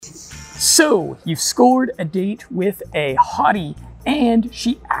So you've scored a date with a hottie and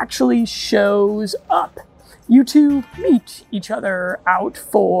she actually shows up. You two meet each other out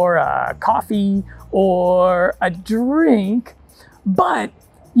for a coffee or a drink, but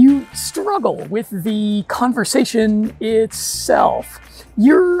you struggle with the conversation itself.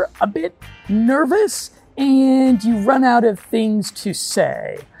 You're a bit nervous and you run out of things to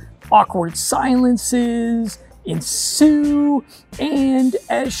say. Awkward silences ensue, and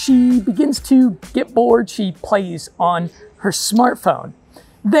as she begins to get bored, she plays on her smartphone.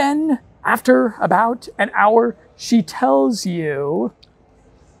 Then, after about an hour, she tells you,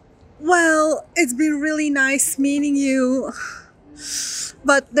 "Well, it's been really nice meeting you,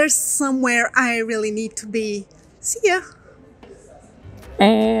 but there's somewhere I really need to be. See ya."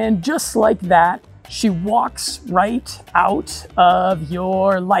 And just like that, she walks right out of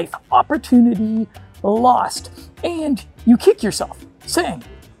your life. Opportunity lost. And you kick yourself, saying,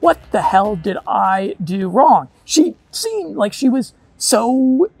 "What the hell did I do wrong?" She seemed like she was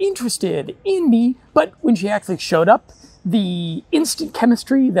so interested in me, but when she actually showed up, the instant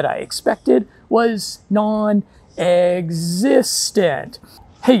chemistry that I expected was non-existent.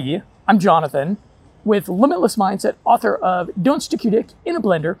 Hey, I'm Jonathan, with Limitless Mindset, author of Don't Stick Your Dick in a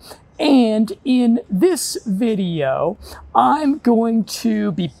Blender. And in this video, I'm going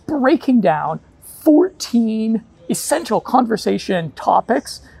to be breaking down 14 essential conversation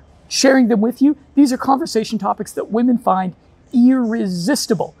topics, sharing them with you. These are conversation topics that women find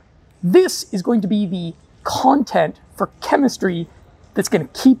irresistible. This is going to be the content for chemistry that's going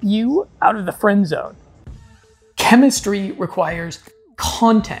to keep you out of the friend zone. Chemistry requires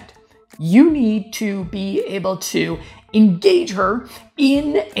content. You need to be able to engage her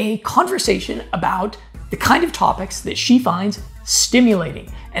in a conversation about the kind of topics that she finds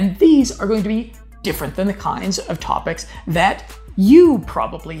stimulating. And these are going to be different than the kinds of topics that you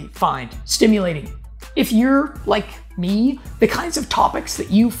probably find stimulating. If you're like me, the kinds of topics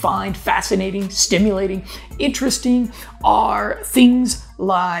that you find fascinating, stimulating, interesting are things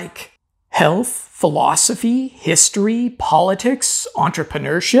like health, philosophy, history, politics,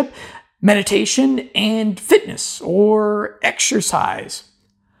 entrepreneurship, meditation, and fitness or exercise.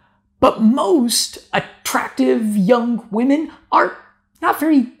 But most attractive young women are not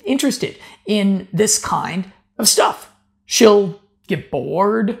very interested in this kind of stuff. She'll get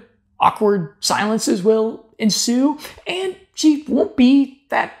bored, awkward silences will ensue, and she won't be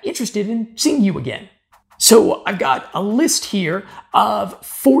that interested in seeing you again. So I've got a list here of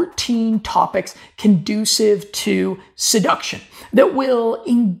 14 topics conducive to seduction that will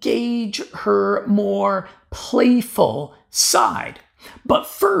engage her more playful side. But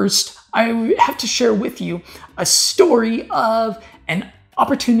first, I have to share with you a story of an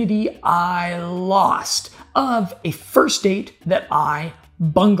opportunity I lost, of a first date that I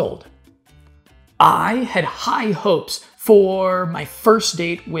bungled. I had high hopes for my first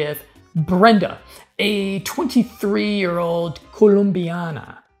date with Brenda, a 23-year-old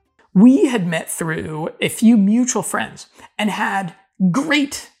Colombiana. We had met through a few mutual friends and had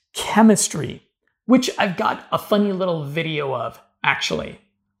great chemistry, which I've got a funny little video of, actually.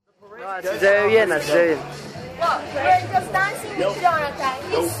 Well, we're just dancing with Jonathan.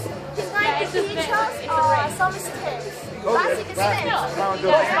 He's going to teach us some skills. Basic skills.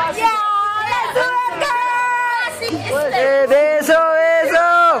 Yeah, let's do it, girls! Basic skills.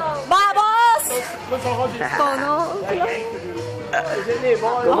 ¡Vamos!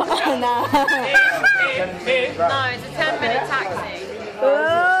 No, it's a 10-minute taxi.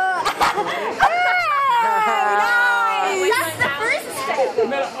 That's the first step.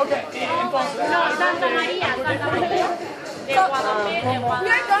 Okay. No, Santa Maria. So,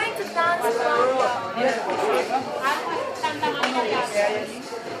 we're going to dance from Santa Maria.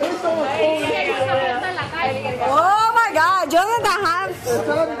 Oh my God, Jonathan has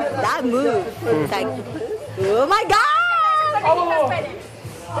that move. It's like, oh my God!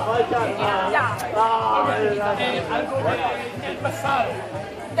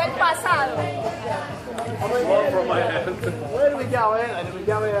 Del pasado. Where do we go in? Do we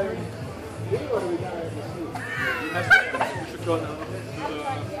go in?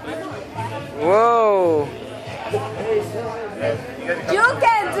 Whoa! You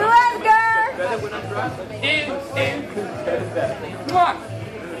can do it, girl!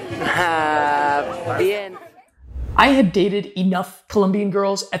 Bien. I had dated enough Colombian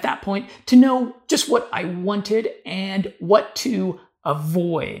girls at that point to know just what I wanted and what to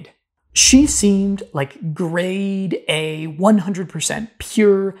avoid. She seemed like grade A, 100%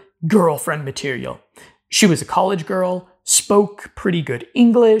 pure girlfriend material. She was a college girl, spoke pretty good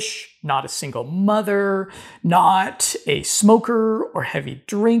English, not a single mother, not a smoker or heavy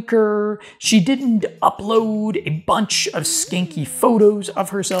drinker. She didn't upload a bunch of skanky photos of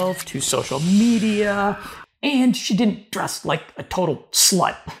herself to social media, and she didn't dress like a total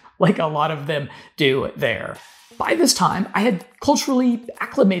slut like a lot of them do there. By this time, I had culturally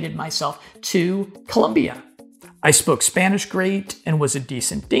acclimated myself to Colombia. I spoke Spanish great and was a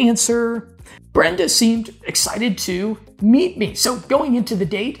decent dancer. Brenda seemed excited to meet me, so going into the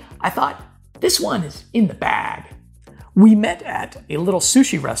date, I thought, this one is in the bag. We met at a little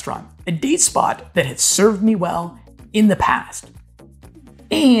sushi restaurant, a date spot that had served me well in the past.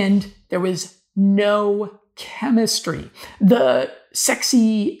 And there was no chemistry. The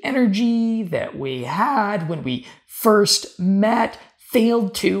sexy energy that we had when we first met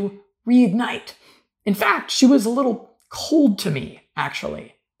failed to reignite. In fact, she was a little cold to me,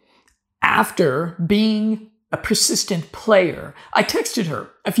 actually. After being a persistent player, I texted her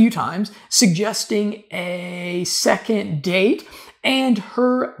a few times suggesting a second date, and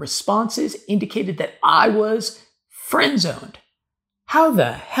her responses indicated that I was friend-zoned. How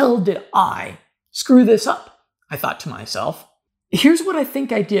the hell did I screw this up? I thought to myself. Here's what I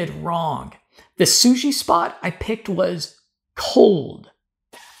think I did wrong. The sushi spot I picked was cold.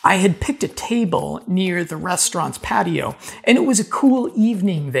 I had picked a table near the restaurant's patio, and it was a cool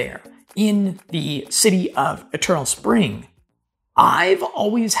evening there in the city of Eternal Spring. I've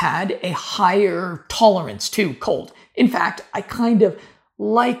always had a higher tolerance to cold. In fact, I kind of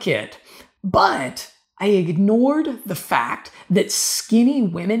like it, but I ignored the fact that skinny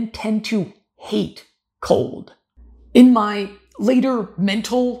women tend to hate cold. In my later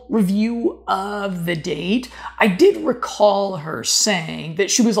mental review of the date, I did recall her saying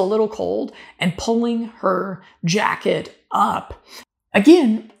that she was a little cold and pulling her jacket up.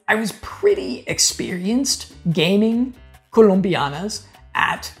 Again, I was pretty experienced gaming Colombianas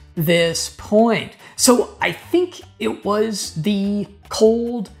at this point. So I think it was the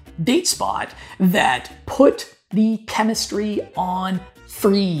cold date spot that put the chemistry on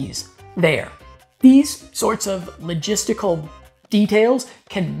freeze there. These sorts of logistical details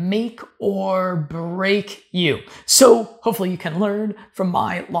can make or break you. So hopefully you can learn from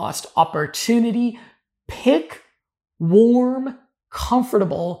my lost opportunity. Pick warm,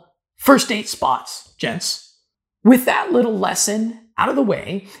 comfortable first date spots, gents. With that little lesson out of the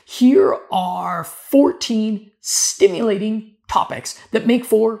way, here are 14 stimulating topics that make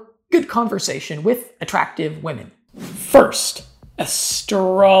for good conversation with attractive women. First,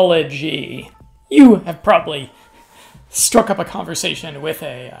 astrology. You have probably struck up a conversation with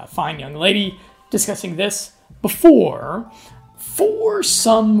a fine young lady discussing this before. For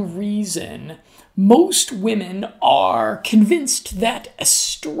some reason, most women are convinced that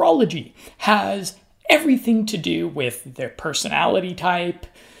astrology has everything to do with their personality type,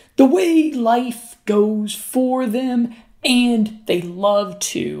 the way life goes for them, and they love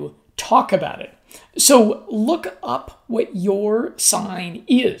to talk about it. So look up what your sign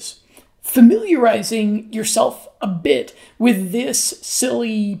is. Familiarizing yourself a bit with this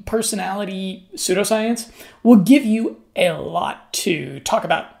silly personality pseudoscience will give you a lot to talk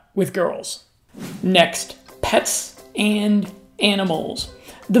about with girls. Next, pets and animals.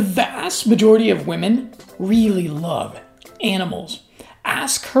 The vast majority of women really love animals.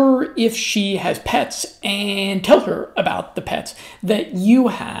 Ask her if she has pets and tell her about the pets that you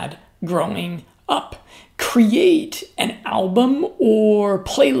had growing up. Create an album or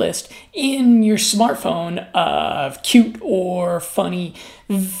playlist in your smartphone of cute or funny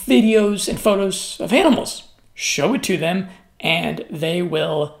videos and photos of animals. Show it to them and they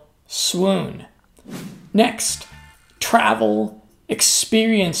will swoon. Next, travel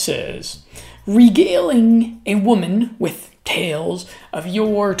experiences. Regaling a woman with tales of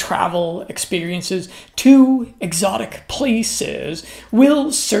your travel experiences to exotic places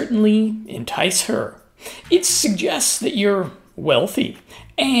will certainly entice her. It suggests that you're wealthy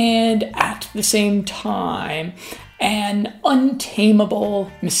and at the same time an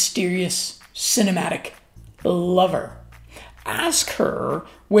untamable, mysterious, cinematic lover. Ask her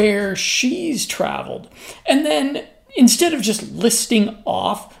where she's traveled, and then instead of just listing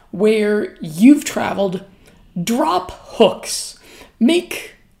off where you've traveled, drop hooks.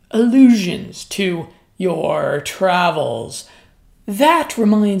 Make allusions to your travels. That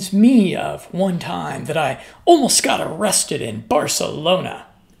reminds me of one time that I almost got arrested in Barcelona.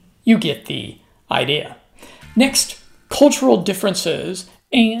 You get the idea. Next, cultural differences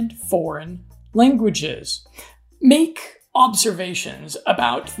and foreign languages. Make observations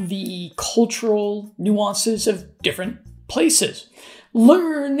about the cultural nuances of different places.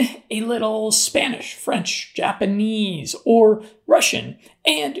 Learn a little Spanish, French, Japanese, or Russian,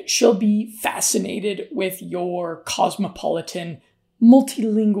 and she'll be fascinated with your cosmopolitan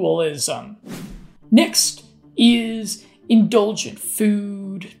multilingualism. Next is indulgent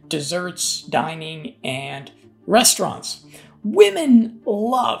food, desserts, dining, and restaurants. Women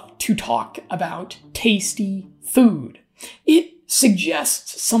love to talk about tasty food. It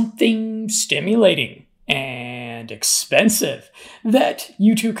suggests something stimulating and expensive that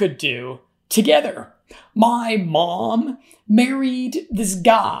you two could do together. My mom married this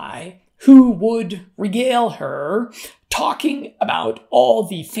guy who would regale her talking about all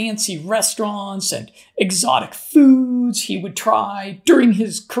the fancy restaurants and exotic foods he would try during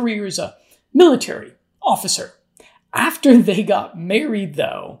his career as a military officer. After they got married,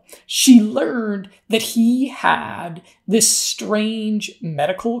 though, she learned that he had this strange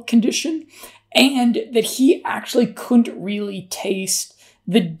medical condition and that he actually couldn't really taste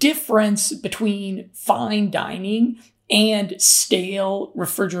the difference between fine dining and stale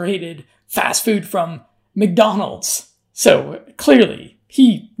refrigerated fast food from McDonald's. So clearly,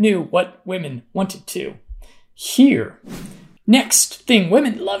 he knew what women wanted to hear. Next thing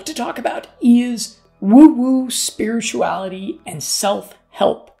women love to talk about is woo-woo spirituality and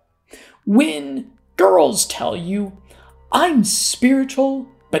self-help. When girls tell you, I'm spiritual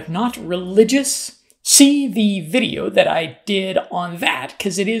but not religious, see the video that I did on that,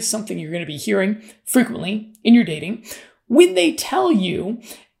 because it is something you're going to be hearing frequently in your dating. When they tell you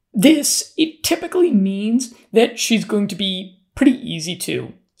this, it typically means that she's going to be pretty easy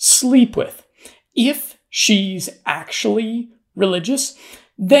to sleep with. If she's actually religious,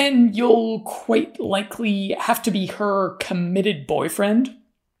 then you'll quite likely have to be her committed boyfriend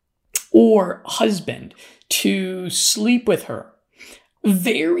or husband to sleep with her.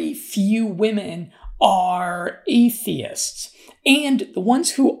 Very few women are atheists, and the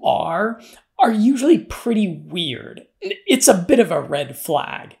ones who are usually pretty weird. It's a bit of a red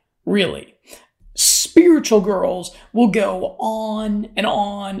flag, really. Spiritual girls will go on and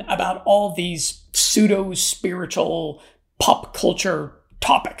on about all these pseudo-spiritual pop culture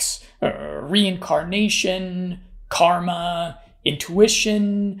topics. Reincarnation, karma,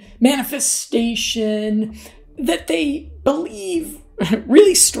 intuition, manifestation, that they believe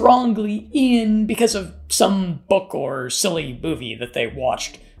really strongly in because of some book or silly movie that they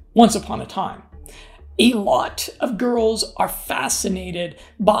watched once upon a time. A lot of girls are fascinated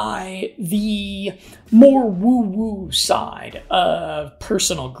by the more woo-woo side of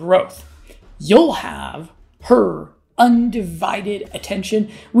personal growth. You'll have her undivided attention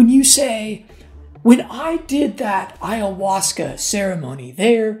when you say, when I did that ayahuasca ceremony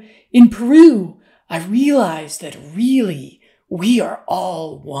there in Peru, I realized that really we are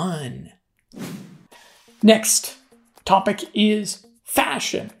all one. Next topic is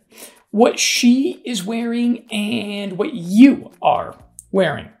fashion. What she is wearing and what you are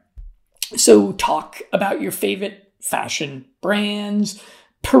wearing. So talk about your favorite fashion brands.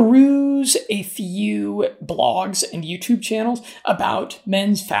 Peruse a few blogs and YouTube channels about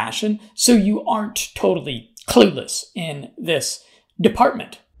men's fashion so you aren't totally clueless in this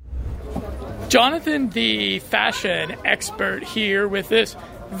department. Jonathan, the fashion expert here with this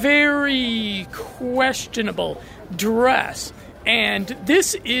very questionable dress. And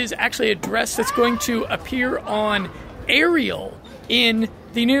this is actually a dress that's going to appear on Ariel in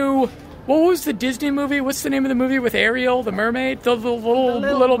the new, what was the Disney movie? What's the name of the movie with Ariel, the mermaid? The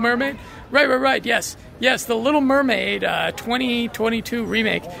Little Mermaid? Right. Yes, the Little Mermaid 2022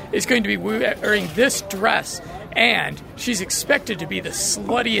 remake is going to be wearing this dress. And she's expected to be the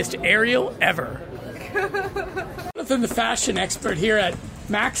sluttiest Ariel ever. Jonathan, the fashion expert here at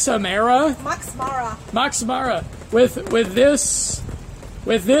Maxamara with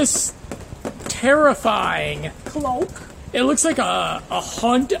this terrifying Cloak. It looks like a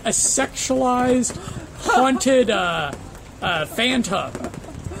sexualized haunted phantom.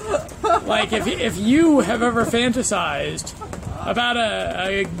 Like if you have ever fantasized about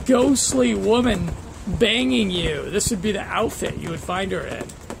a ghostly woman banging you, this would be the outfit you would find her in.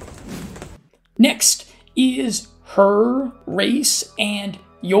 Next is her race and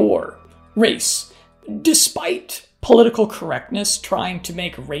your race. Despite political correctness trying to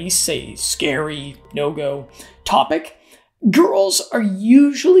make race a scary, no-go topic, girls are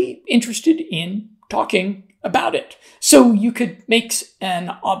usually interested in talking about it. So you could make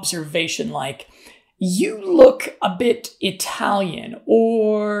an observation like, you look a bit Italian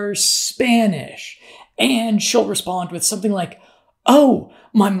or Spanish. And she'll respond with something like, oh,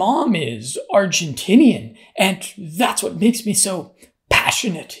 my mom is Argentinian, and that's what makes me so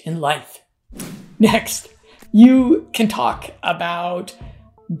passionate in life. Next, You can talk about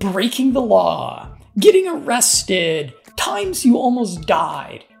breaking the law, getting arrested, times you almost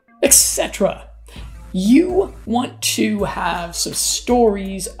died, etc. You want to have some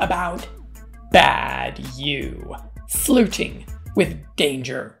stories about bad you, flirting with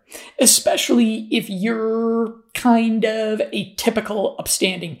danger, especially if you're kind of a typical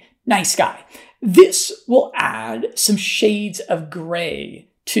upstanding nice guy. This will add some shades of gray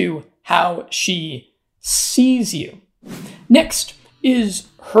to how she sees you. Next is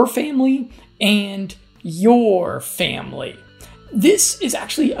her family and your family. This is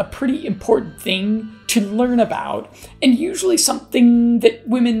actually a pretty important thing to learn about, and usually something that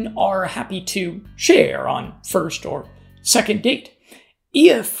women are happy to share on first or second date.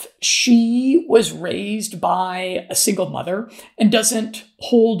 If she was raised by a single mother and doesn't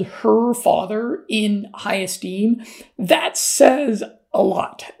hold her father in high esteem, that says a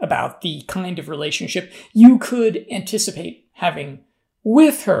lot about the kind of relationship you could anticipate having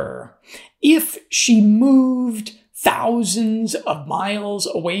with her. If she moved thousands of miles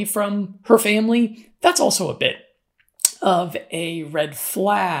away from her family, that's also a bit of a red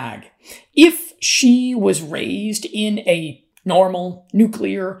flag. If she was raised in a normal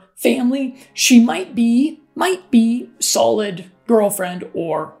nuclear family, she might be solid girlfriend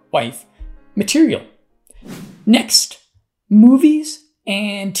or wife material. Next, movies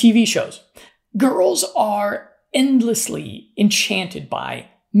and TV shows. Girls are endlessly enchanted by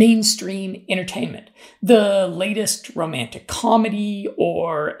mainstream entertainment, the latest romantic comedy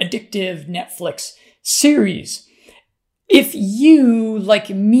or addictive Netflix series. If you, like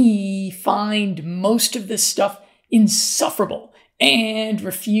me, find most of this stuff insufferable and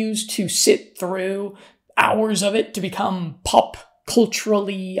refuse to sit through hours of it to become pop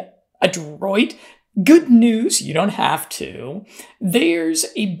culturally adroit, good news, you don't have to. There's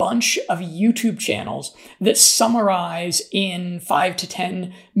a bunch of YouTube channels that summarize in 5 to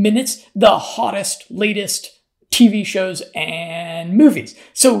 10 minutes the hottest, latest TV shows and movies.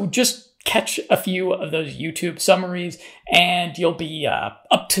 So just catch a few of those YouTube summaries and you'll be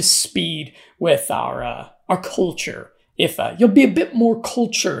up to speed with our culture. If you'll be a bit more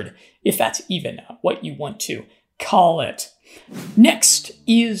cultured, if that's even what you want to call it. Next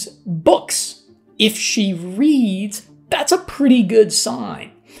is books. If she reads, that's a pretty good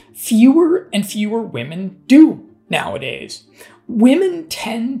sign. Fewer and fewer women do nowadays. Women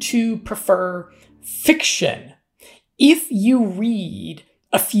tend to prefer fiction. If you read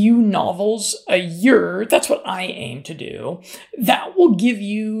a few novels a year, that's what I aim to do, that will give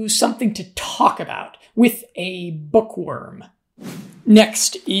you something to talk about with a bookworm.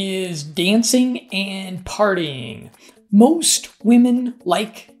 Next is dancing and partying. Most women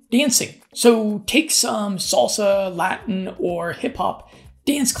like dancing. So take some salsa, Latin, or hip-hop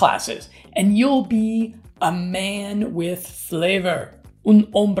dance classes, and you'll be a man with flavor. Un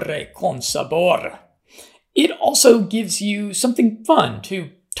hombre con sabor. It also gives you something fun to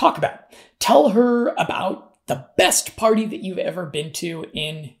talk about. Tell her about the best party that you've ever been to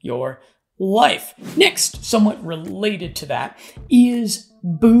in your life. Next, somewhat related to that, is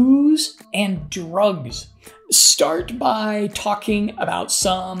booze and drugs. Start by talking about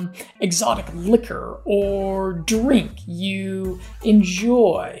some exotic liquor or drink you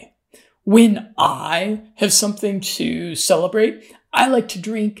enjoy. When I have something to celebrate, I like to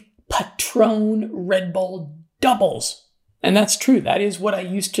drink Patron Red Bull doubles. And that's true. That is what I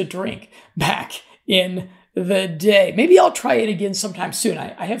used to drink back in the day. Maybe I'll try it again sometime soon.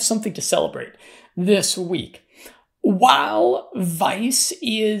 I have something to celebrate this week. While Vice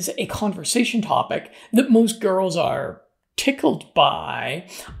is a conversation topic that most girls are tickled by,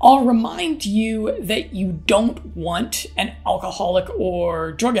 I'll remind you that you don't want an alcoholic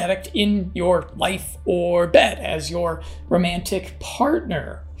or drug addict in your life or bed as your romantic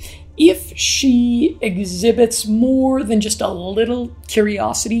partner. If she exhibits more than just a little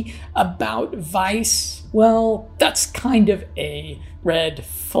curiosity about Vice, well, that's kind of a red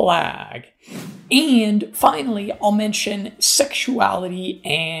flag. And finally, I'll mention sexuality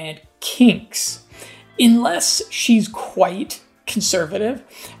and kinks. Unless she's quite conservative,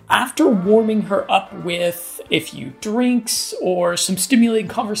 after warming her up with a few drinks or some stimulating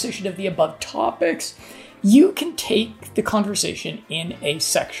conversation of the above topics, you can take the conversation in a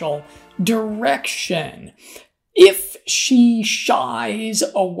sexual direction. If she shies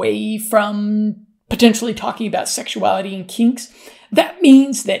away from potentially talking about sexuality and kinks, that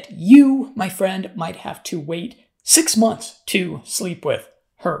means that you, my friend, might have to wait 6 months to sleep with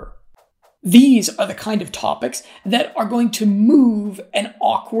her. These are the kind of topics that are going to move an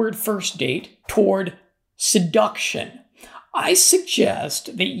awkward first date toward seduction. I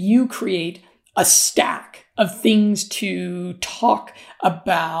suggest that you create a stack of things to talk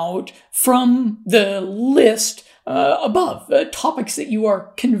about from the list above, topics that you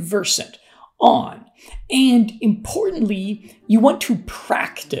are conversant on. And importantly, you want to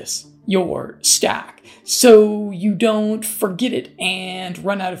practice your stack so you don't forget it and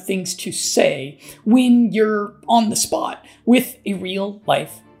run out of things to say when you're on the spot with a real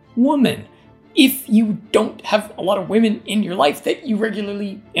life woman. If you don't have a lot of women in your life that you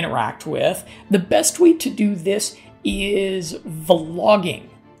regularly interact with, the best way to do this is vlogging,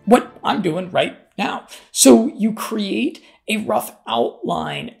 what I'm doing right now. So you create a rough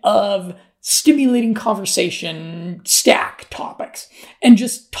outline of stimulating conversation stack topics and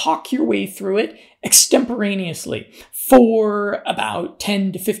just talk your way through it extemporaneously for about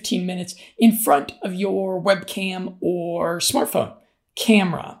 10 to 15 minutes in front of your webcam or smartphone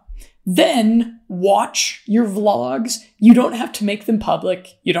camera. Then watch your vlogs. You don't have to make them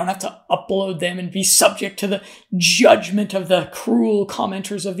public. You don't have to upload them and be subject to the judgment of the cruel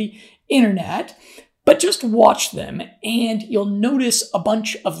commenters of the internet. But just watch them and you'll notice a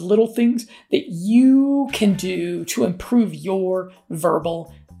bunch of little things that you can do to improve your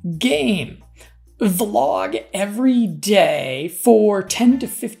verbal game. Vlog every day for 10 to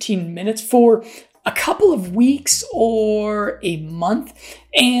 15 minutes for a couple of weeks or a month,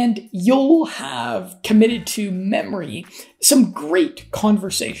 and you'll have committed to memory some great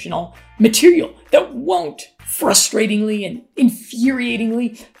conversational material that won't frustratingly and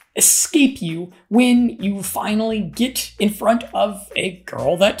infuriatingly escape you when you finally get in front of a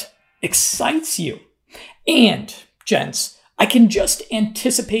girl that excites you. And, gents, I can just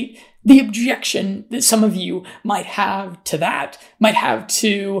anticipate the objection that some of you might have to that, might have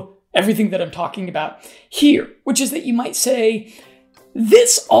to everything that I'm talking about here, which is that you might say,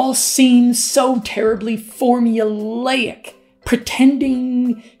 this all seems so terribly formulaic,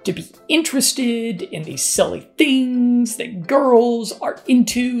 pretending to be interested in these silly things that girls are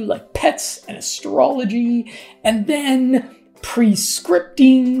into, like pets and astrology, and then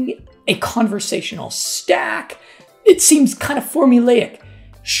prescripting a conversational stack. It seems kind of formulaic.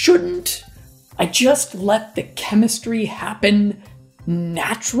 Shouldn't I just let the chemistry happen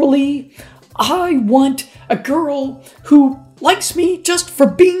naturally? I want a girl who likes me just for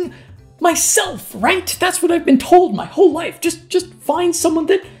being myself, right? That's what I've been told my whole life. Just find someone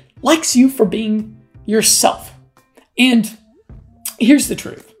that likes you for being yourself. And here's the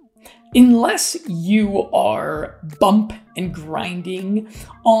truth. Unless you are bump and grinding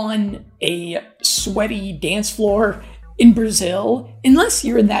on a sweaty dance floor in Brazil, unless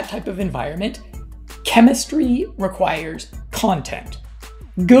you're in that type of environment, chemistry requires content.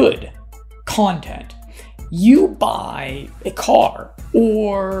 Good content. You buy a car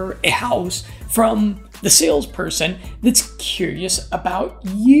or a house from the salesperson that's curious about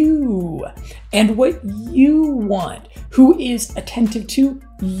you and what you want, who is attentive to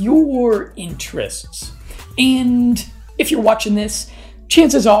your interests. And if you're watching this,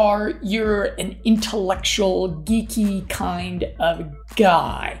 chances are you're an intellectual, geeky kind of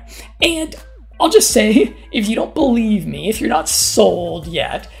guy. And I'll just say, if you don't believe me, if you're not sold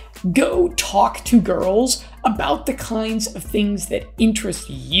yet, go talk to girls about the kinds of things that interest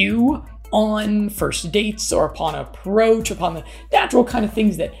you on first dates or upon approach, upon the natural kind of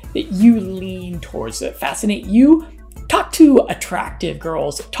things that you lean towards, that fascinate you. Talk to attractive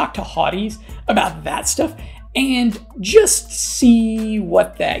girls, talk to hotties about that stuff, and just see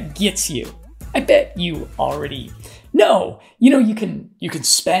what that gets you. I bet you already know. You can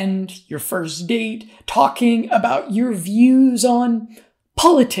spend your first date talking about your views on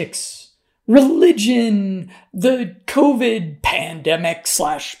politics, religion, the COVID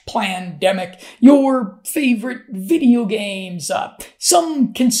pandemic/plandemic, your favorite video games,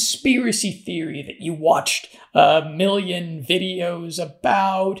 some conspiracy theory that you watched a million videos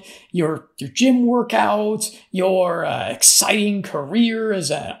about, your gym workouts, your exciting career as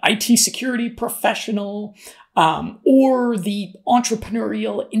an IT security professional, or the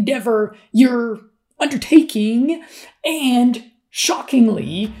entrepreneurial endeavor you're undertaking. And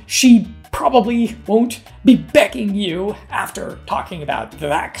shockingly, she probably won't be begging you after talking about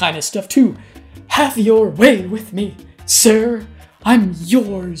that kind of stuff to have your way with me, sir. I'm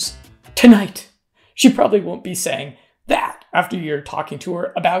yours tonight. She probably won't be saying that after you're talking to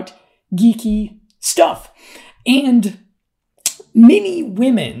her about geeky stuff. And many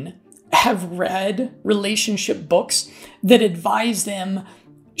women have read relationship books that advise them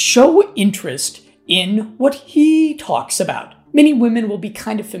show interest in what he talks about. Many women will be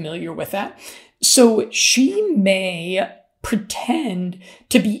kind of familiar with that. So she may pretend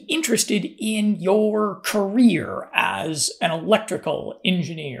to be interested in your career as an electrical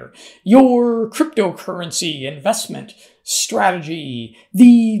engineer, your cryptocurrency investment strategy,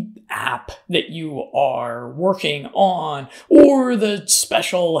 the app that you are working on, or the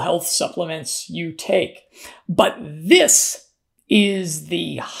special health supplements you take. But this is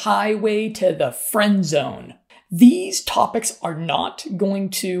the highway to the friend zone. These topics are not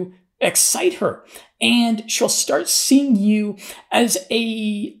going to excite her, and she'll start seeing you as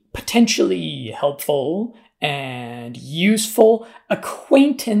a potentially helpful and useful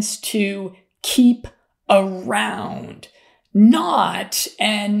acquaintance to keep around, not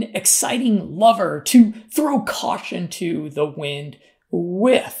an exciting lover to throw caution to the wind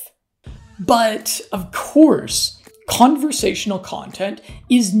with. But of course, conversational content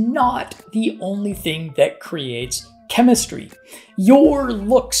is not the only thing that creates chemistry. Your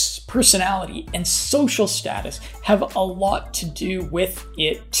looks, personality, and social status have a lot to do with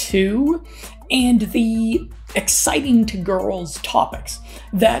it too. And the exciting to girls topics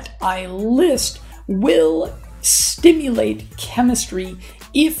that I list will stimulate chemistry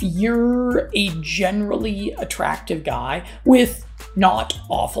if you're a generally attractive guy with not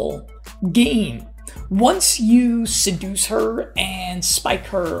awful game. Once you seduce her and spike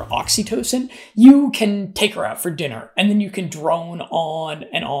her oxytocin, you can take her out for dinner, and then you can drone on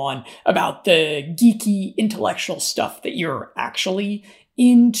and on about the geeky intellectual stuff that you're actually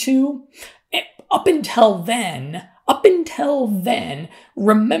into. Up until then,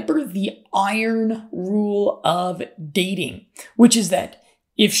 remember the iron rule of dating, which is that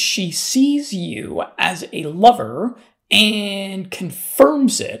if she sees you as a lover and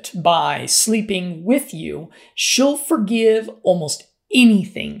confirms it by sleeping with you, she'll forgive almost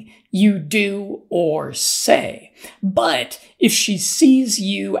anything you do or say. But if she sees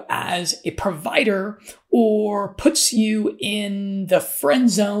you as a provider or puts you in the friend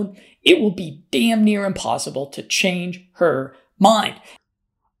zone, it will be damn near impossible to change her mind.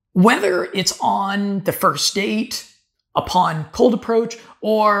 Whether it's on the first date, upon cold approach,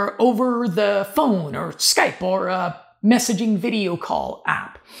 or over the phone or Skype or a messaging video call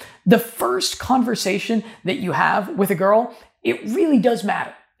app, the first conversation that you have with a girl, it really does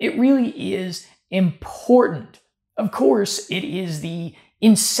matter. It really is important. Of course, it is the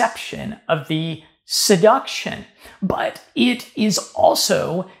inception of the seduction, but it is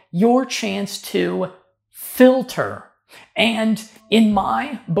also your chance to filter. And in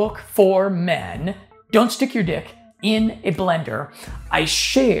my book for men, Don't Stick Your Dick in a Blender, I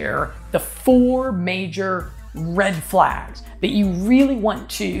share the 4 major red flags that you really want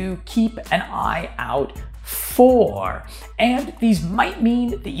to keep an eye out for. And these might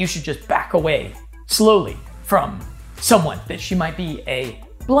mean that you should just back away slowly from someone, that she might be a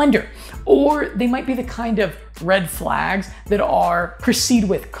blender, or they might be the kind of red flags that are proceed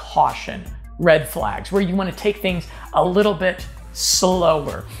with caution red flags, where you want to take things a little bit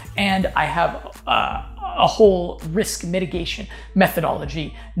slower. And I have a whole risk mitigation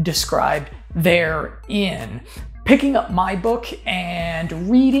methodology described therein. Picking up my book and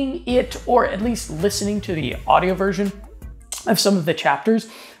reading it, or at least listening to the audio version of some of the chapters,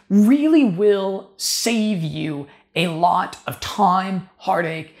 really will save you a lot of time,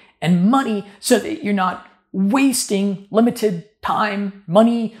 heartache, and money, so that you're not wasting limited time,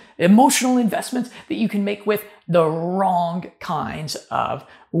 money, emotional investments that you can make with the wrong kinds of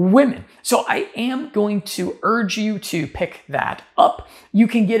women. So I am going to urge you to pick that up. You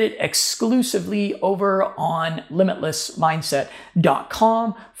can get it exclusively over on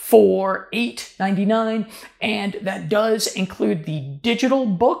limitlessmindset.com for $8.99, and that does include the digital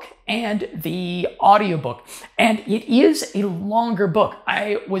book and the audiobook. And it is a longer book.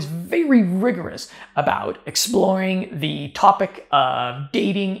 I was very rigorous about exploring the topic of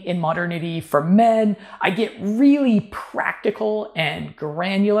dating in modernity for men. I get really practical and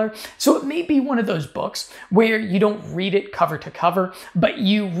granular. So it may be one of those books where you don't read it cover to cover, but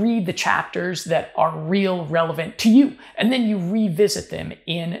you read the chapters that are real relevant to you, and then you revisit them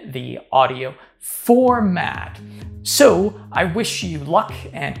in the audio format. So I wish you luck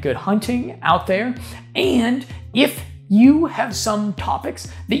and good hunting out there. And if you have some topics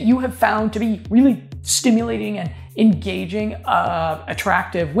that you have found to be really stimulating and engaging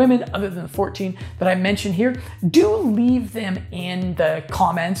attractive women, other than the 14 that I mentioned here, do leave them in the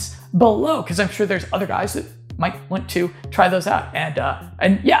comments below, because I'm sure there's other guys that might want to try those out.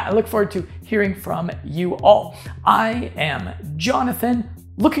 And yeah, I look forward to hearing from you all. I am Jonathan,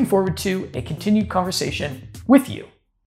 looking forward to a continued conversation with you.